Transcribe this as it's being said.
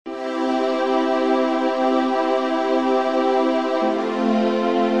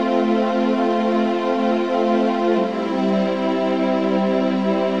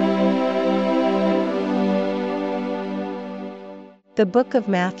The book of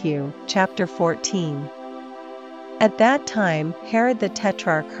Matthew, chapter 14. At that time Herod the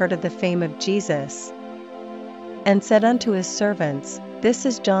Tetrarch heard of the fame of Jesus, and said unto his servants, This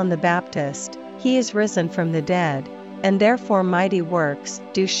is John the Baptist, he is risen from the dead, and therefore mighty works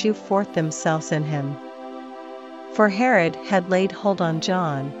do shew forth themselves in him. For Herod had laid hold on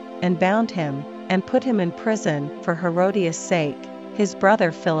John, and bound him, and put him in prison for Herodias' sake, his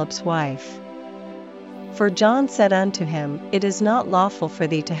brother Philip's wife. For John said unto him, It is not lawful for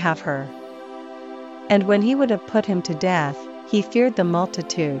thee to have her. And when he would have put him to death, he feared the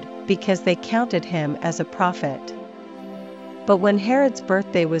multitude, because they counted him as a prophet. But when Herod's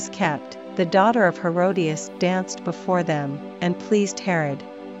birthday was kept, the daughter of Herodias danced before them, and pleased Herod.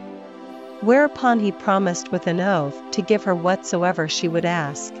 Whereupon he promised with an oath to give her whatsoever she would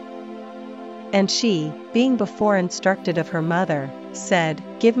ask. And she, being before instructed of her mother, said,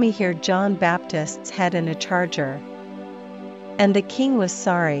 Give me here John Baptist's head in a charger. And the king was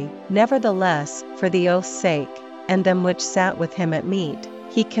sorry; nevertheless, for the oath's sake, and them which sat with him at meat,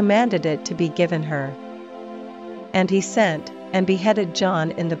 he commanded it to be given her. And he sent, and beheaded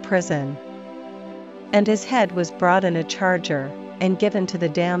John in the prison. And his head was brought in a charger, and given to the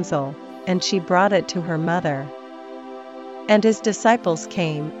damsel, and she brought it to her mother. And his disciples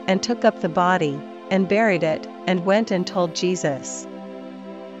came, and took up the body, and buried it, and went and told Jesus.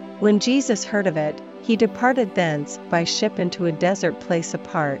 When Jesus heard of it, he departed thence by ship into a desert place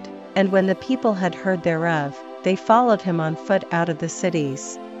apart, and when the people had heard thereof, they followed him on foot out of the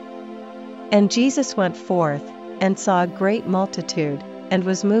cities. And Jesus went forth, and saw a great multitude, and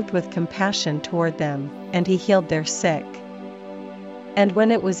was moved with compassion toward them, and he healed their sick. And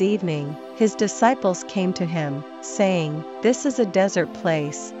when it was evening, his disciples came to him, saying, This is a desert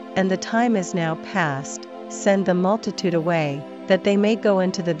place, and the time is now past, send the multitude away, that they may go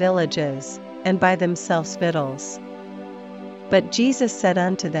into the villages, and buy themselves victuals. But Jesus said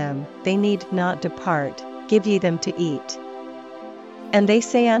unto them, They need not depart, give ye them to eat. And they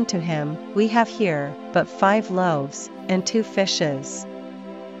say unto him, We have here but 5 loaves, and 2 fishes.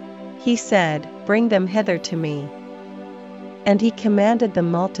 He said, Bring them hither to me. And he commanded the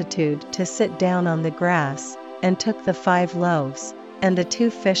multitude to sit down on the grass, and took the 5 loaves, and the 2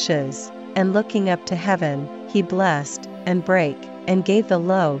 fishes, and looking up to heaven, he blessed, and brake, and gave the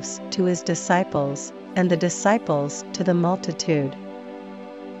loaves to his disciples, and the disciples to the multitude.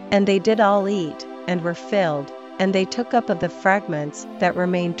 And they did all eat, and were filled, and they took up of the fragments that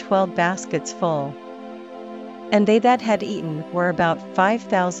remained 12 baskets full. And they that had eaten were about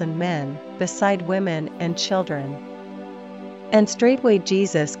 5,000 men, beside women and children. And straightway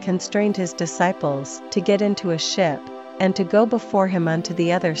Jesus constrained his disciples to get into a ship, and to go before him unto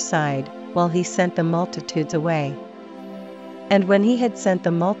the other side, while he sent the multitudes away. And when he had sent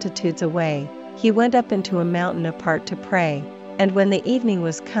the multitudes away, he went up into a mountain apart to pray, and when the evening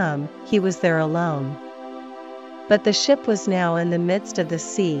was come, he was there alone. But the ship was now in the midst of the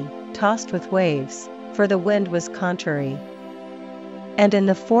sea, tossed with waves, for the wind was contrary. And in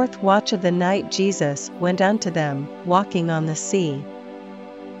the 4th watch of the night Jesus went unto them, walking on the sea.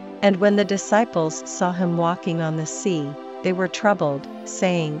 And when the disciples saw him walking on the sea, they were troubled,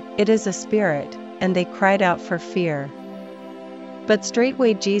 saying, It is a spirit, and they cried out for fear. But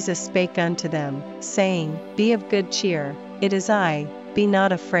straightway Jesus spake unto them, saying, Be of good cheer, it is I, be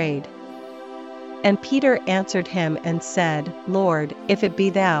not afraid. And Peter answered him and said, Lord, if it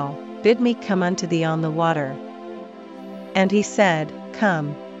be thou, bid me come unto thee on the water. And he said,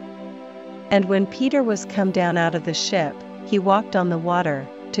 Come. And when Peter was come down out of the ship, he walked on the water,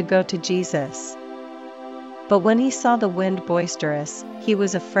 to go to Jesus. But when he saw the wind boisterous, he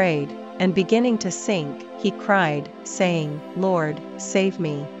was afraid, and beginning to sink, he cried, saying, Lord, save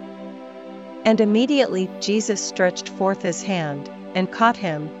me. And immediately Jesus stretched forth his hand, and caught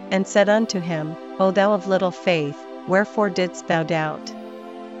him, and said unto him, O thou of little faith, wherefore didst thou doubt?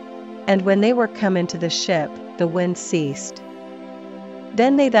 And when they were come into the ship, the wind ceased.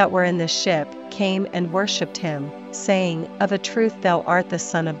 Then they that were in the ship came and worshipped him, saying, Of a truth thou art the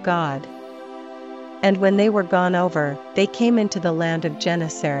Son of God. And when they were gone over, they came into the land of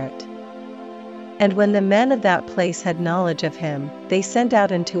Gennesaret. And when the men of that place had knowledge of him, they sent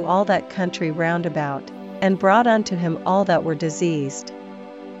out into all that country round about, and brought unto him all that were diseased,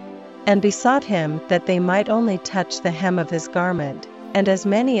 and besought him that they might only touch the hem of his garment, and as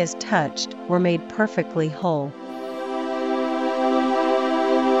many as touched were made perfectly whole.